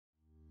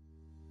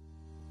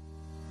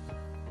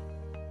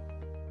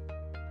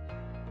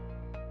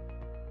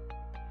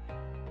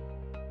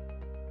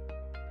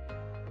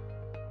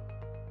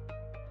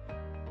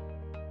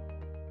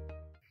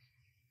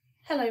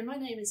Hello, my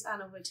name is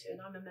Anna Woodhoo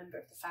and I'm a member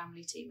of the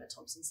family team at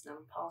Thompson Snell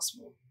and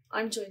Passmore.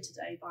 I'm joined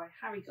today by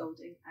Harry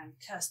Golding and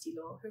Kirstie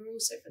Law, who are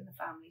also from the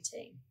family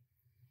team.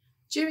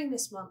 During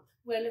this month,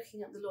 we're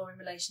looking at the law in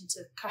relation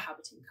to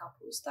cohabiting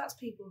couples. That's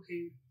people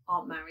who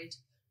aren't married,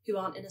 who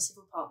aren't in a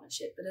civil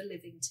partnership, but are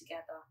living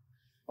together.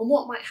 And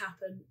what might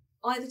happen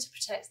either to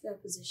protect their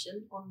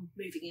position on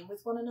moving in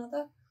with one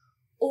another,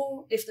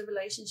 or if the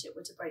relationship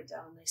were to break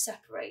down and they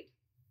separate.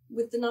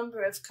 With the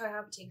number of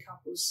cohabiting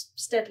couples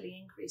steadily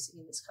increasing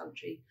in this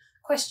country,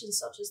 questions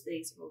such as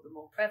these are all the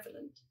more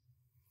prevalent.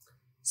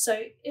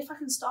 So if I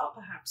can start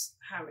perhaps,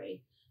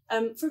 Harry,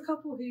 for a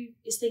couple who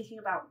is thinking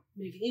about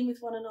moving in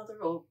with one another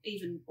or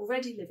even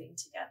already living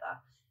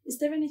together, is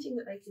there anything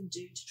that they can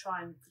do to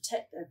try and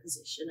protect their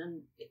position?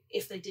 And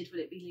if they did, will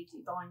it be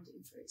legally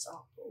binding, for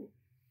example?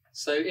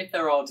 So if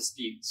there are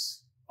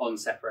disputes on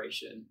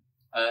separation,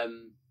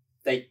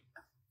 they're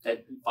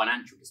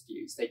financial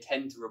disputes, they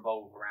tend to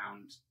revolve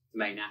around the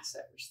main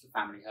asset, which is the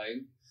family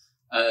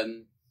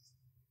home.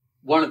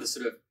 One of the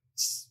sort of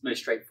most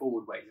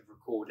straightforward ways of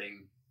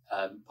recording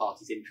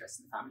parties' interest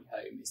in the family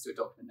home is through a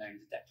document known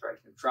as a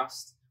declaration of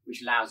trust,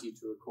 which allows you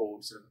to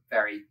record sort of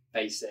very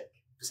basic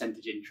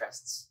percentage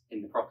interests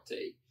in the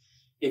property.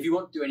 If you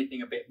want to do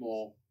anything a bit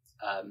more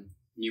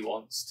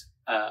nuanced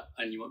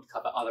and you want to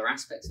cover other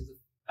aspects of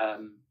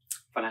the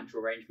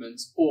financial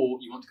arrangements, or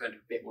you want to go into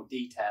a bit more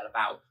detail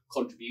about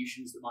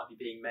contributions that might be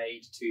being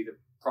made to the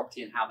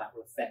property and how that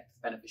will affect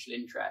the beneficial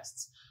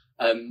interests,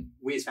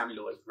 we as family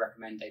lawyers would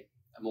recommend a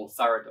more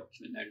thorough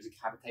document known as a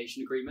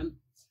cohabitation agreement.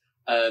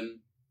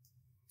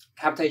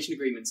 Cohabitation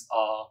agreements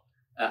are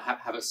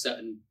have a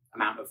certain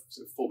amount of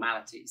sort of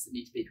formalities that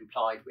need to be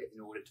complied with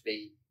in order to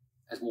be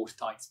as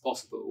watertight as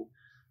possible.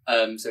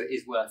 So it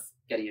is worth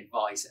getting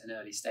advice at an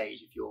early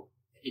stage if you're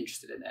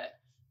interested in it.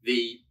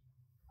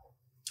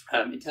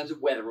 In terms of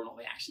whether or not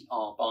they actually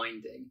are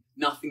binding,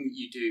 nothing that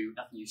you do,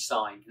 nothing you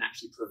sign can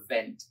actually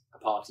prevent a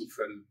party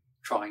from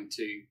trying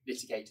to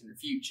litigate in the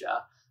future.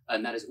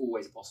 And that is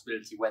always a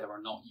possibility whether or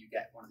not you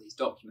get one of these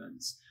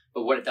documents.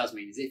 But what it does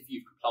mean is if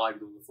you've complied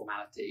with all the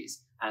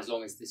formalities, and as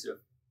long as the sort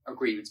of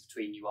agreements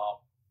between you are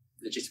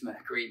legitimate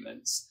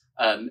agreements,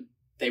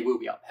 they will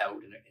be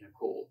upheld in a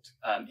court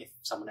if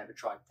someone ever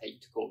tried to take you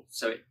to court.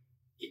 So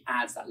it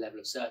adds that level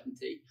of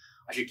certainty.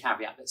 I should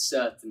caveat that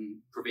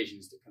certain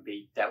provisions that can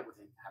be dealt with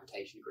in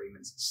cohabitation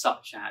agreements,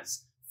 such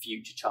as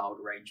future child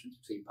arrangements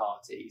between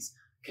parties,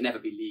 can never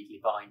be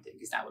legally binding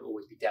because that will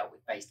always be dealt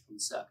with based on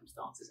the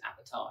circumstances at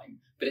the time.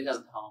 But it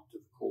doesn't harm to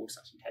record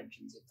such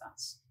intentions if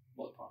that's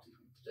what the parties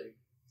want to do.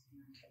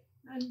 Okay.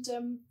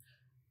 And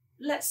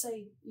let's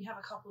say you have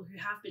a couple who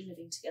have been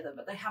living together,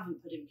 but they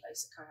haven't put in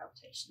place a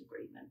cohabitation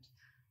agreement.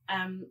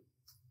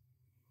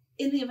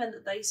 In the event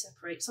that they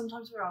separate,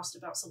 sometimes we're asked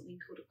about something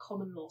called a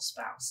common law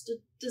spouse.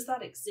 Does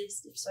that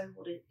exist? If so,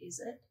 what is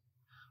it?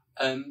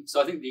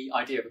 So I think the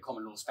idea of a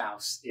common law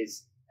spouse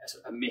is a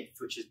sort of a myth,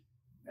 which is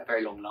a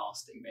very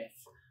long-lasting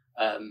myth.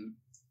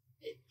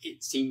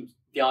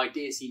 The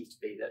idea seems to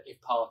be that if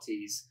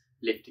parties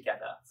live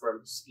together for a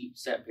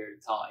certain period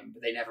of time,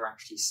 but they never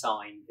actually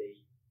sign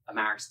a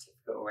marriage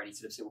certificate or any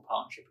sort of civil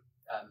partnership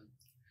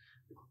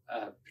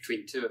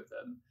between the two of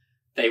them,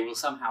 they will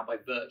somehow, by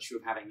virtue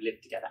of having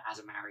lived together as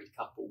a married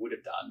couple would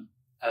have done,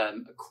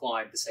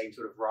 acquired the same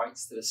sort of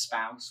rights that a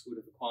spouse would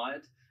have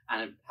acquired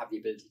and have the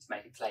ability to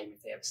make a claim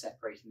if they ever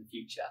separate in the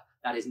future.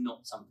 That is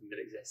not something that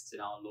exists in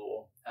our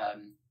law.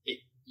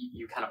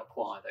 You cannot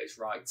acquire those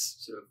rights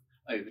sort of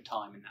over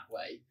time in that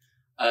way.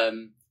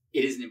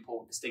 It is an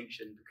important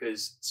distinction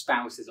because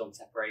spouses on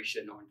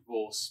separation or in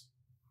divorce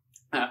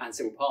and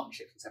civil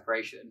partnerships on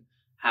separation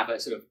have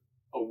a sort of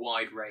a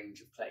wide range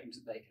of claims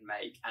that they can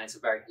make, and it's a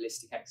very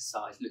holistic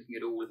exercise looking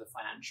at all of the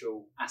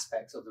financial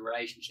aspects of the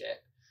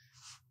relationship.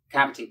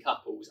 Cohabiting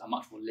couples are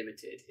much more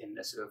limited in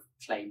the sort of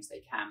claims they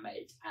can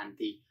make and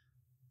the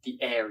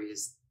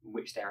areas in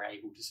which they're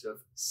able to sort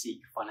of seek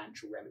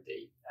financial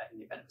remedy in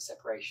the event of a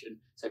separation.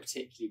 So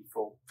particularly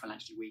for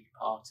financially weak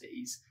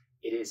parties,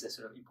 it is a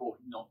sort of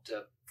important not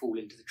to fall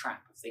into the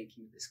trap of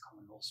thinking that this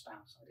common law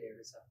spouse idea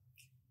is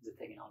a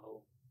thing in our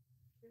law.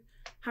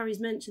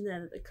 Harry's mentioned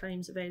there that the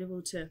claims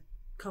available to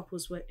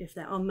couples if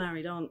they're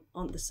unmarried aren't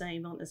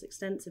as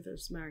extensive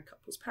as married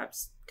couples.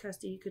 Perhaps,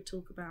 Kirstie, you could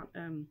talk about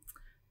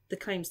the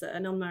claims that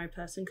an unmarried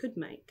person could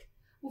make.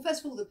 Well,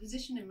 first of all, the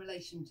position in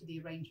relation to the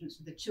arrangements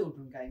with the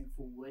children going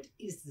forward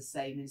is the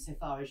same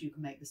insofar as you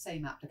can make the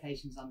same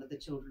applications under the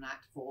Children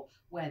Act for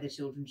where the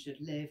children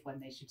should live, when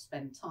they should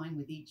spend time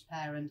with each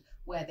parent,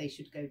 where they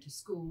should go to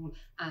school,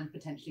 and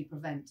potentially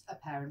prevent a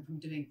parent from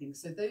doing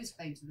things. So those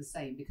claims are the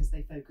same because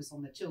they focus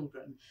on the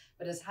children.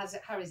 But as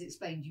Harry's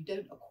explained, you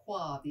don't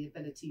acquire the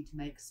ability to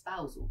make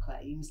spousal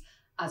claims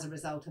as a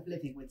result of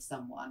living with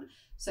someone.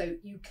 So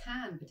you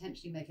can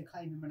potentially make a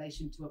claim in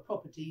relation to a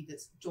property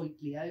that's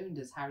jointly owned,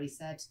 as Harry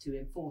said, to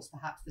enforce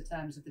perhaps the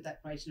terms of the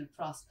Declaration of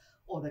Trust,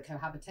 or the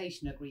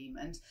cohabitation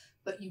agreement,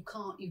 but you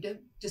don't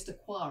just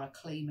acquire a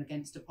claim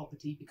against a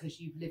property because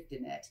you've lived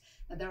in it.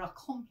 Now, there are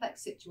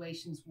complex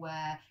situations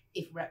where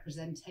if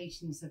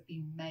representations have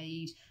been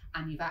made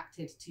and you've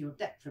acted to your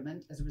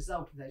detriment as a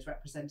result of those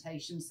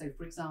representations. So,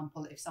 for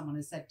example, if someone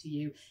has said to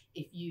you,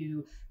 if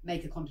you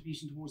make a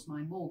contribution towards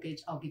my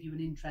mortgage, I'll give you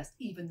an interest,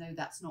 even though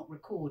that's not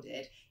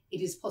recorded,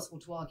 it is possible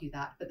to argue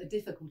that. But the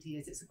difficulty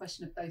is it's a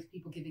question of both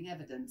people giving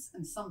evidence,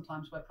 and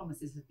sometimes where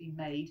promises have been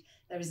made,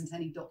 there isn't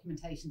any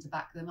documentation to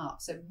back them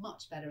up. So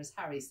much better, as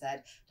Harry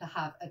said, to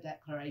have a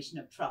declaration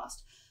of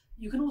trust.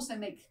 You can also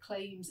make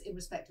claims in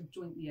respect of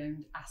jointly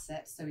owned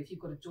assets. So if you've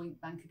got a joint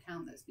bank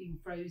account that's been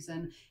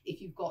frozen,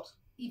 if you've got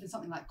even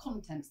something like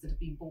contents that have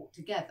been bought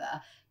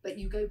together, but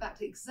you go back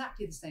to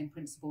exactly the same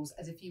principles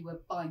as if you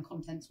were buying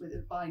items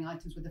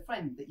with a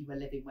friend that you were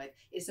living with.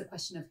 It's a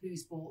question of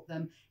who's bought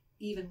them.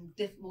 Even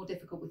more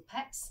difficult with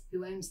pets,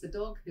 who owns the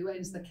dog, who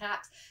owns the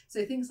cat.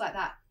 So things like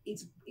that,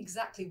 it's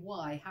exactly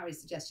why Harry's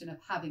suggestion of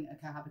having a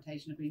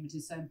cohabitation agreement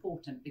is so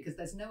important, because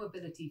there's no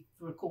ability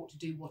for a court to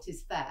do what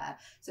is fair.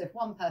 So if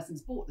one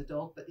person's bought the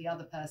dog, but the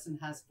other person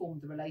has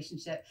formed the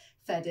relationship,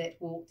 fed it,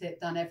 walked it,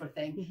 done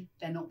everything,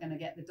 they're not going to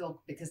get the dog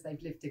because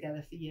they've lived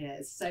together for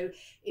years. So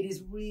it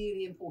is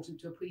really important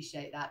to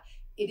appreciate that.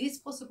 It is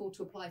possible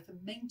to apply for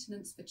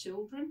maintenance for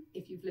children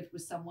if you've lived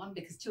with someone,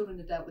 because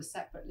children are dealt with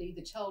separately.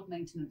 The Child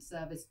Maintenance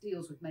Service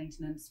deals with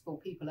maintenance for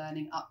people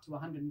earning up to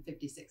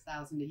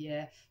 $156,000 a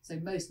year, so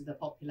most of the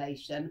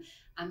population.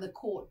 And the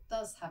court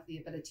does have the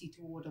ability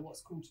to order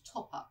what's called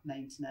top-up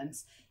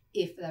maintenance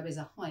if there is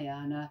a high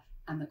earner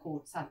and the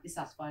court is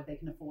satisfied they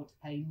can afford to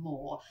pay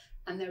more.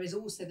 And there is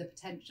also the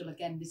potential,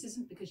 again, this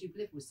isn't because you've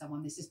lived with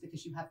someone, this is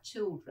because you have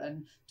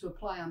children, to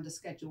apply under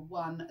Schedule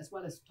 1, as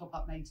well as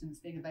top-up maintenance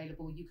being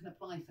available. You can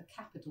apply for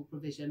capital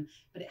provision,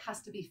 but it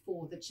has to be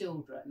for the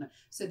children.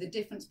 So the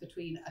difference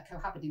between a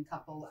cohabiting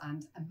couple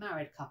and a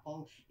married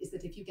couple is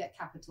that if you get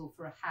capital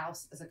for a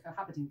house as a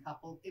cohabiting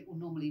couple, it will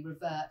normally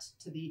revert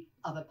to the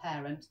other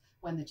parent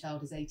when the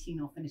child is 18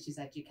 or finishes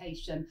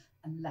education,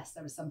 unless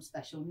there are some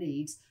special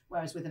needs.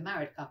 Whereas with a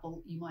married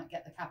couple, you might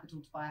get the capital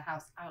to buy a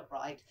house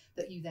outright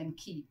that you then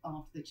keep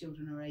after the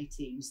children are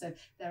 18. So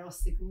there are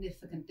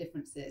significant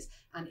differences,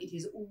 and it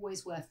is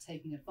always worth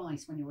taking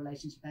advice when your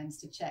relationship ends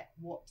to check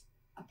what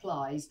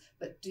applies,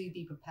 but do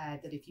be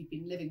prepared that if you've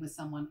been living with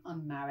someone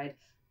unmarried,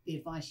 the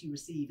advice you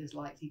receive is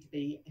likely to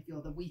be, if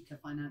you're the weaker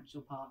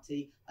financial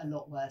party, a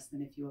lot worse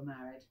than if you were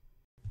married.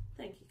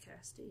 Thank you,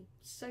 Kirstie.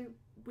 So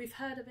we've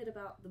heard a bit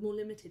about the more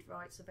limited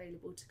rights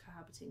available to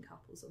cohabiting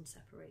couples on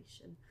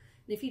separation.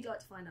 And if you'd like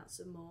to find out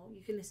some more,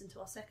 you can listen to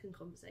our second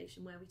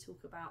conversation where we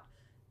talk about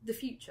the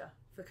future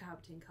for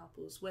cohabiting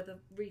couples, whether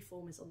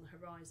reform is on the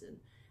horizon,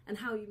 and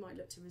how you might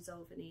look to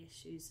resolve any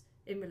issues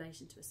in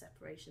relation to a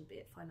separation, be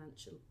it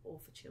financial or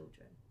for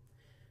children.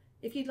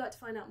 If you'd like to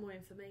find out more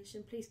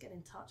information, please get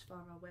in touch via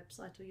our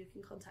website, or you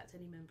can contact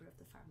any member of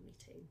the family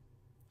team.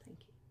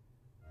 Thank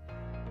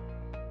you.